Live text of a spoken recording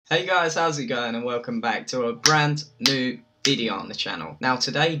Hey guys, how's it going, and welcome back to a brand new video on the channel. Now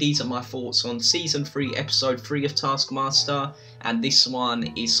today these are my thoughts on Season 3 Episode 3 of Taskmaster, and this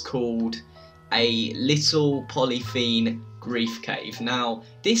one is called A Little Polythene Grief Cave. Now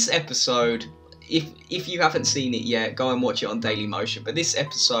this episode, if you haven't seen it yet, go and watch it on Daily Motion, but this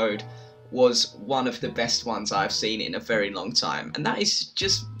episode was one of the best ones I've seen in a very long time, and that is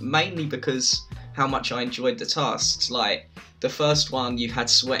just mainly because how much I enjoyed the tasks. Like the first one, you had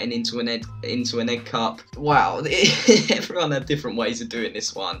sweating into an egg cup. Wow, everyone had different ways of doing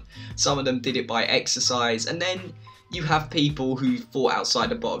this one. Some of them did it by exercise, and then you have people who thought outside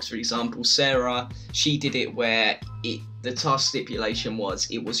the box. For example, Sarah, she did it where the task stipulation was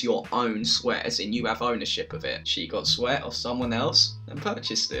it was your own sweat, as in you have ownership of it. She got sweat off someone else and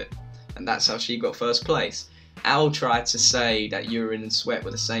purchased it, and that's how she got first place. Al tried to say that urine and sweat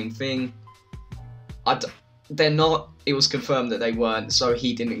were the same thing. They're not. It was confirmed that they weren't, so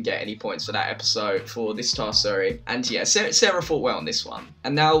he didn't get any points for that episode, for this task, sorry. And yeah, Sarah fought well on this one.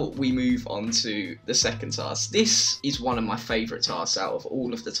 And now we move on to the second task. This is one of my favourite tasks out of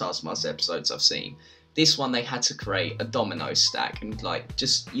all of the Taskmaster episodes I've seen. This one, they had to create a domino stack, and like,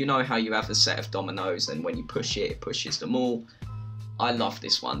 just, you know how you have a set of dominoes and when you push it, it pushes them all. I love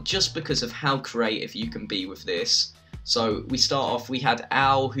this one just because of how creative you can be with this. So we start off, we had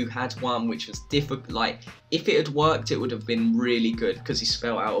Al, who had one which was difficult. Like, if it had worked, it would have been really good because he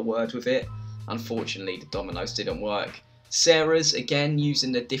spelled out a word with it. Unfortunately, the dominoes didn't work. Sarah's, again,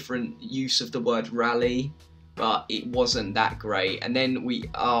 using a different use of the word rally, but it wasn't that great. And then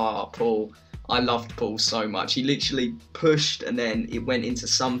Paul. I loved Paul so much. He literally pushed and then it went into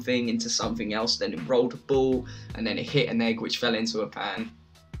something else, then it rolled a ball, and then it hit an egg which fell into a pan.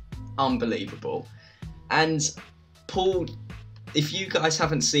 Unbelievable. And Paul, if you guys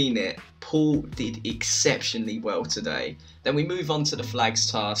haven't seen it, Paul did exceptionally well today. Then we move on to the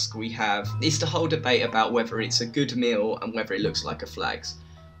flags task. It's the whole debate about whether it's a good meal and whether it looks like a flags.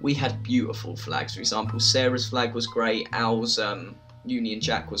 We had beautiful flags. For example, Sarah's flag was great, Al's Union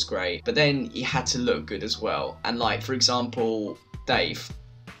Jack was great, but then it had to look good as well. And like, for example, Dave,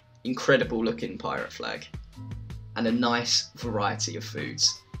 incredible looking pirate flag, and a nice variety of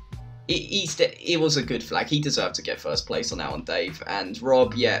foods. It was a good flag. He deserved to get first place on that one, Dave. And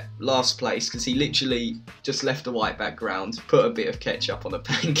Rob, yeah, last place, because he literally just left a white background, put a bit of ketchup on a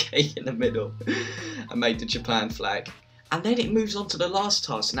pancake in the middle, and made the Japan flag. And then it moves on to the last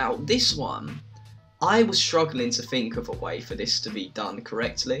task. Now, this one, I was struggling to think of a way for this to be done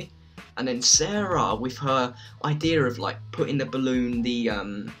correctly. And then Sarah, with her idea of like putting the balloon,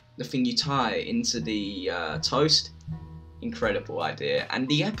 the thing you tie into the toast. Incredible idea. And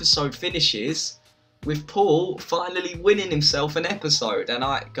the episode finishes with Paul finally winning himself an episode, and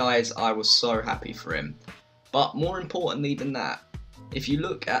I was so happy for him. But more importantly than that, if you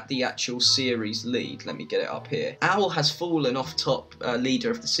look at the actual series lead, let me get it up here, Al has fallen off top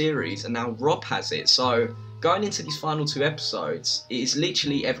leader of the series, and now Rob has it. So going into these final two episodes, it is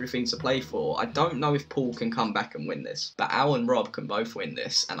literally everything to play for. I don't know if Paul can come back and win this, but Al and Rob can both win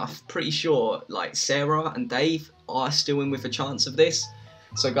this, and I'm pretty sure like Sarah and Dave are still in with a chance of this.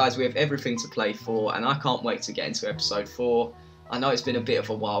 So guys, we have everything to play for, and I can't wait to get into episode 4. I know it's been a bit of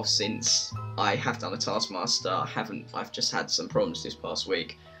a while since I have done a Taskmaster. I've just had some problems this past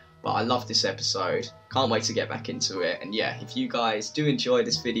week, but I love this episode. Can't wait to get back into it. And yeah, if you guys do enjoy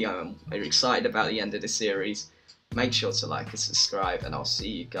this video and are excited about the end of the series, make sure to like and subscribe, and I'll see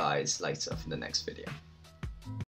you guys later for the next video.